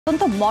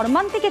অত্যন্ত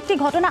মর্মান্তিক একটি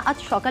ঘটনা আজ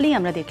সকালেই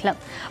আমরা দেখলাম।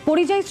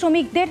 পরিযায়ী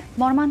শ্রমিকদের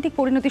মর্মান্তিক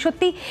পরিণতি,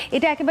 সত্যি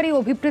এটা একেবারেই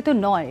অভিপ্রেত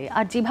নয়।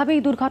 আর যেভাবে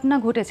এই দুর্ঘটনা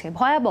ঘটেছে,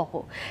 ভয়াবহ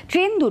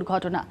ট্রেন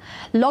দুর্ঘটনা।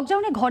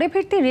 লকডাউনে ঘরে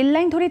ফিরতে রেল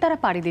লাইন ধরেই তারা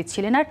পাড়ি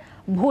দিচ্ছিলেন, আর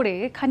ভোরে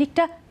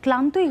খানিকটা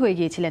ক্লান্তই হয়ে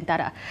গিয়েছিলেন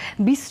তারা।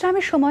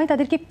 বিশ্রামের সময়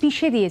তাদেরকে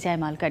পিষে দিয়ে যায়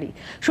মালগাড়ি।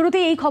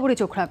 শুরুতেই এই খবরে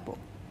চোখ রাখবো।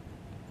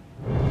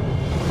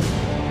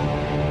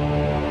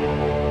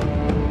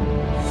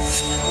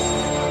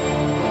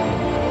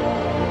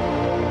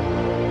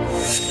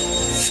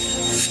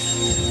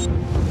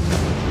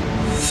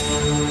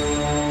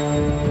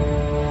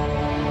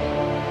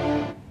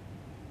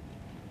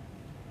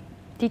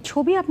 যে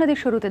ছবি আপনাদের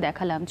শুরুতে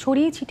দেখালাম,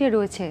 ছড়িয়ে ছিটিয়ে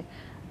রয়েছে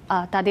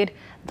তাদের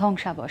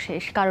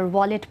ধ্বংসাবশেষ। কারোর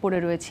ওয়ালেট পড়ে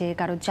রয়েছে,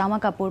 কারোর জামা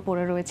কাপড়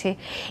পড়ে রয়েছে,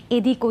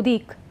 এদিক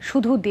ওদিক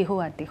শুধু দেহ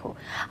আর দেহ।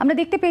 আমরা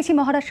দেখতে পেয়েছি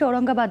মহারাষ্ট্রের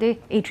ঔরঙ্গাবাদে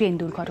এই ট্রেন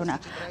দুর্ঘটনা।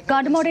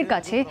 কাঠমোড়ের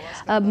কাছে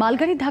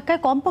মালগাড়ির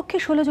ধাক্কায় কমপক্ষে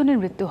 16 জনের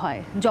মৃত্যু হয়,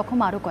 জখম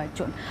আরও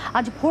কয়েকজন।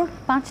 আজ ভোর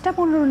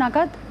 5:15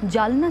 নাগাদ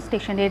জালনা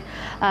স্টেশনের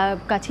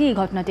কাছে এই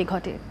ঘটনাটি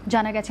ঘটে।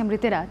 জানা গেছে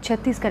মৃতেরা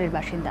ছত্তিশগড়ের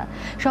বাসিন্দা।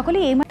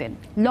 সকলেই এই মতেন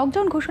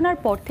লকডাউন ঘোষণার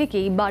পর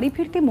থেকেই বাড়ি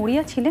ফিরতে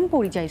মরিয়া ছিলেন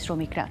পরিযায়ী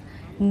শ্রমিকরা।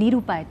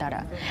 নিরুপায়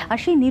তারা, আর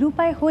সেই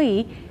নিরুপায় হয়েই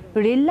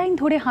রেল লাইন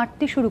ধরে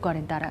হাঁটতে শুরু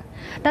করেন তারা।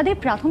 তাদের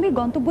প্রাথমিক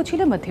গন্তব্য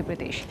ছিল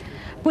মধ্যপ্রদেশ।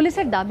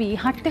 পুলিশের দাবি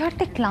হাঁটতে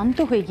হাঁটতে ক্লান্ত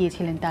হয়ে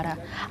গিয়েছিলেন তারা,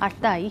 আর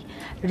তাই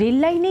রেল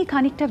লাইনেই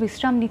খানিকটা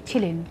বিশ্রাম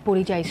নিচ্ছিলেন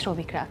পরিযায়ী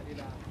শ্রমিকরা।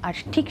 আর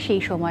ঠিক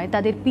সেই সময়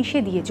তাদের পিষে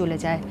দিয়ে চলে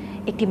যায়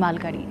একটি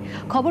মালগাড়ি।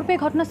 খবর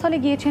পেয়ে ঘটনাস্থলে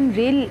গিয়েছেন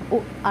রেল ও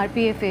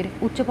আরপিএফ এর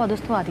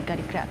উচ্চপদস্থ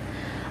আধিকারিকরা।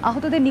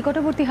 আহতদের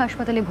নিকটবর্তী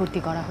হাসপাতালে ভর্তি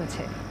করা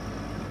হয়েছে।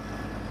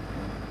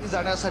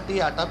 जाण्यासाठी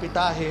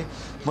आटापिटा आहे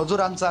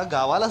मजुरांचा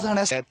गावाला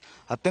जाण्यासाठी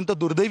अत्यंत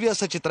दुर्दैवी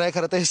असं चित्र आहे।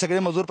 खरं तर हे सगळे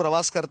मजूर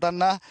प्रवास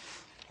करताना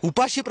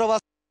उपाशी प्रवास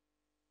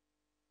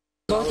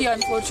बहुत ही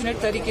अनफॉर्चुनेट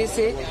तरीके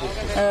से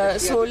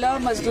 16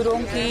 मजदूरों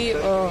की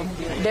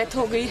डेथ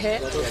हो गई है।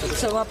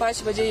 5:15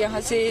 बजे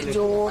यहाँ से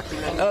जो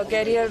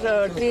कैरियर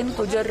ट्रेन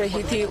गुजर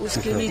रही थी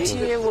उसके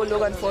नीचे वो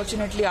लोग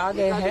अनफॉर्चुनेटली आ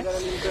गए हैं।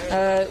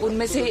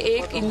 उनमें से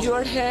एक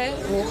इंजर्ड है,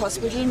 वो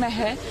हॉस्पिटल में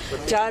है।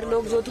 4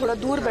 लोग जो थोड़ा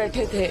दूर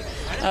बैठे थे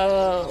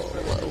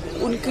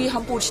उनकी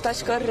हम पूछताछ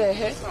कर रहे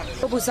हैं।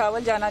 तो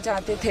भुसावल जाना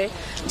चाहते थे,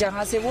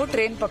 जहाँ से वो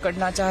ट्रेन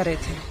पकड़ना चाह रहे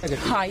थे।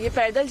 हाँ, ये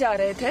पैदल जा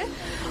रहे थे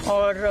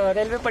और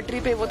रेलवे पटरी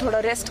पे वो थोड़ा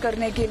रेस्ट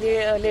करने के लिए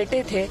लेटे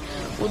थे,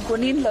 उनको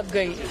नींद लग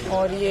गई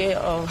और ये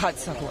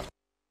हादसा हुआ।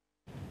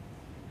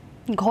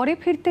 ঘরে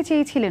ফিরতে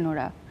চেয়েছিলেন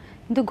ওরা,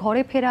 কিন্তু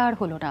ঘরে ফেরা আর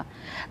হলো না।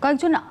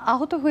 কয়েকজন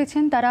আহত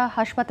হয়েছেন, তারা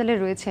হাসপাতালে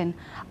রয়েছেন,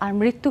 আর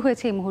মৃত্যু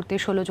হয়েছে এই মুহূর্তে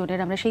 16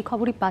 জনের। আমরা সেই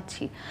খবরই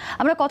পাচ্ছি।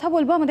 আমরা কথা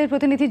বলবো, আমাদের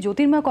প্রতিনিধি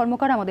জ্যোতির্ময়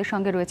কর্মকার আমাদের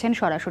সঙ্গে রয়েছেন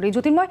সরাসরি।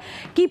 জ্যোতির্ময়,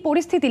 কি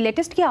পরিস্থিতি,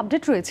 লেটেস্ট কি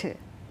আপডেট রয়েছে?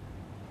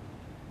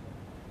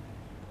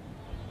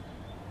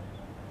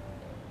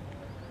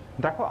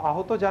 দেখো,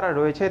 আহত যারা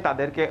রয়েছে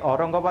তাদেরকে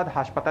ঔরঙ্গাবাদ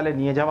হাসপাতালে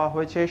নিয়ে যাওয়া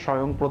হয়েছে।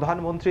 স্বয়ং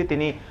প্রধানমন্ত্রী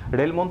তিনি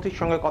রেলমন্ত্রীর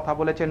সঙ্গে কথা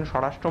বলেছেন,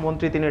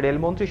 স্বরাষ্ট্রমন্ত্রী তিনি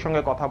রেলমন্ত্রীর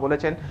সঙ্গে কথা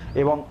বলেছেন,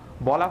 এবং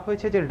বলা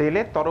হয়েছে যে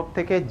রেলের তরফ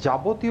থেকে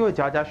যাবতীয়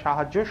যা যা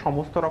সাহায্য,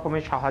 সমস্ত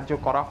রকমের সাহায্য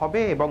করা হবে,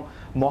 এবং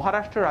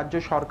মহারাষ্ট্র রাজ্য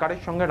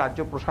সরকারের সঙ্গে, রাজ্য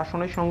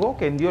প্রশাসনের সঙ্গেও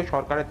কেন্দ্রীয়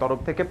সরকারের তরফ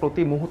থেকে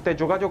প্রতি মুহূর্তে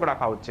যোগাযোগ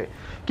রাখা হচ্ছে।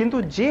 কিন্তু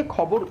যে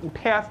খবর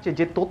উঠে আসছে,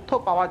 যে তথ্য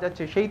পাওয়া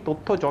যাচ্ছে, সেই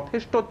তথ্য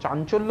যথেষ্ট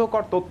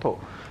চাঞ্চল্যকর তথ্য।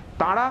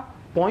 তারা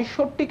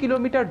 65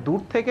 কিলোমিটার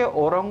দূর থেকে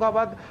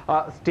ঔরঙ্গাবাদ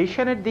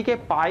স্টেশনের দিকে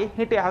পায়ে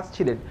হেঁটে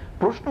আসছিলেন।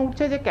 প্রশ্ন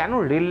উঠছে যে কেন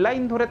রেল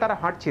লাইন ধরে তারা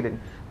হাঁটছিলেন।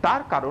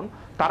 তার কারণ,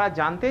 তারা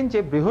জানতেন যে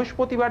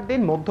বৃহস্পতিবার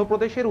দিন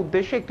মধ্যপ্রদেশের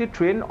উদ্দেশ্যে একটি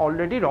ট্রেন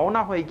অলরেডি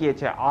রওনা হয়ে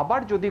গিয়েছে।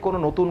 আবার যদি কোনো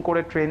নতুন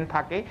করে ট্রেন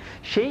থাকে,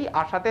 সেই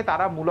আশাতে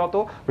তারা মূলত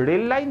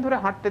রেল লাইন ধরে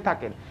হাঁটতে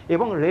থাকেন।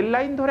 এবং রেল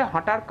লাইন ধরে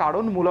হাঁটার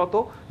কারণ মূলত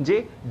যে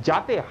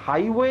যাতে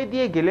হাইওয়ে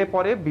দিয়ে গেলে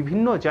পরে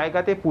বিভিন্ন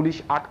জায়গাতে পুলিশ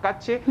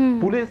আটকাচ্ছে,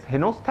 পুলিশ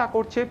হেনস্থা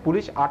করছে,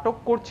 পুলিশ আটক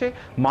করছে,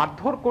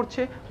 মারধর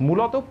করছে।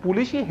 মূলত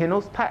পুলিশি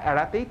হেনস্থা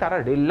এড়াতেই তারা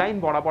রেল লাইন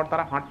বরাবর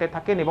তারা হাঁটতে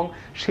থাকেন, এবং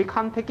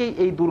সেখান থেকেই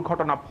এই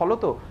দুর্ঘটনা।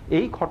 ফলত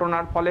এই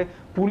ঘটনার ফলে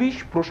পুলিশ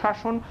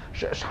প্রশাসন,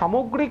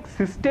 সামগ্রিক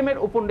সিস্টেমের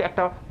উপর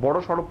একটা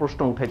বড়সড় প্রশ্ন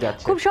উঠে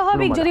যাচ্ছে। খুব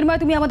স্বাভাবিক জ্যোতির্ময়,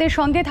 তুমি আমাদের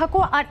সঙ্গে থাকো।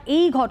 আর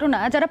এই ঘটনা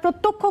যারা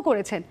প্রত্যক্ষ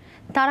করেছেন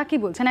তারা কি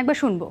বলছেন একবার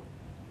শুনবো।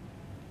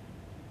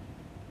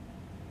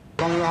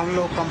 हम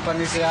लोग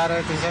कंपनी से आ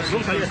रहे थे सर,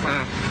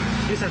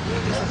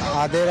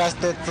 आधे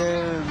रास्ते से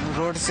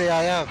रोड से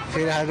आया,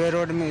 फिर हाईवे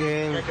रोड में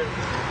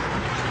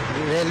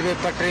रेलवे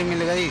पटरी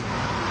मिल गई,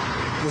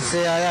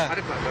 उससे आया,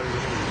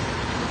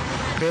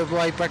 फिर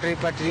वही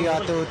पटरी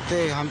आते होते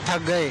हम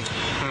थक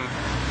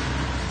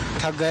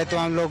गए तो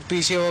हम लोग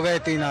पीछे हो गए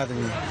 3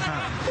 आदमी।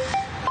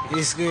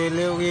 इसके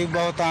लिए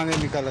बहुत आगे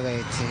निकल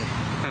गए थे।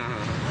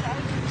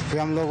 फिर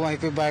हम लोग वहीं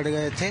पे बैठ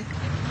गए थे,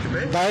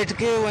 बैठ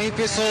के वहीं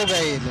पे सो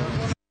गए लोग।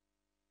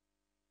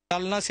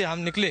 जालना से हम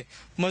निकले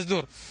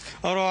मजदूर,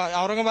 और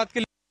औरंगाबाद के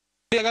लिए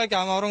लगा कि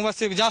हम औरंगाबाद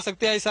से जा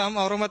सकते हैं, ऐसा हम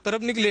औरंगाबाद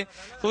तरफ निकले।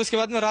 तो उसके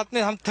बाद में रात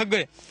में हम थक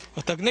गए,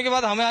 और थकने के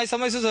बाद हमें ऐसा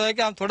महसूस हुआ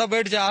कि हम थोड़ा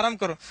बैठ जाए, आराम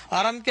करो।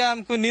 आराम क्या,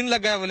 हमको नींद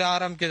लग गया, बोले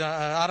आराम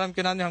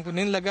के नाम हमको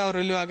नींद लगा, और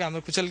रेलवे आगे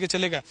हमें कुचल के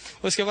चले गए।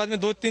 उसके बाद में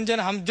 2-3 जन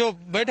हम जो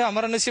बैठे,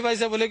 हमारा नसीब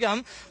ऐसा बोले कि हम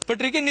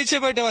पटरी के नीचे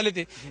बैठे वाले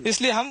थे,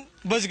 इसलिए हम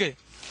बच गए।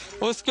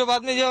 उसके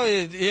बाद में जो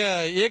ये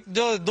एक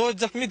जो 2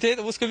 जख्मी थे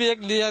उसके भी एक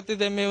ले जाते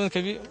थे में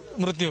उनकी भी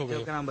मृत्यु हो गई।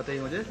 नाम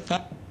बताइए मुझे।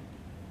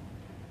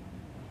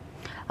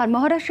 আর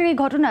মহারাষ্ট্রের এই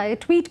ঘটনায়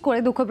টুইট করে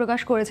দুঃখ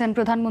প্রকাশ করেছেন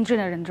প্রধানমন্ত্রী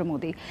নরেন্দ্র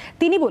মোদী।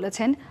 তিনি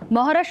বলেছেন,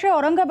 মহারাষ্ট্রের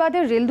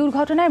ঔরঙ্গাবাদের রেল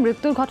দুর্ঘটনায়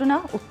মৃত্যুর ঘটনা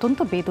অত্যন্ত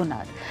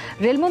বেদনার।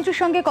 রেলমন্ত্রীর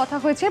সঙ্গে কথা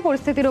হয়েছে,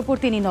 পরিস্থিতির ওপর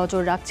তিনি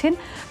নজর রাখছেন,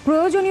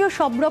 প্রয়োজনীয়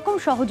সব রকম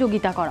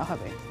সহযোগিতা করা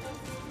হবে।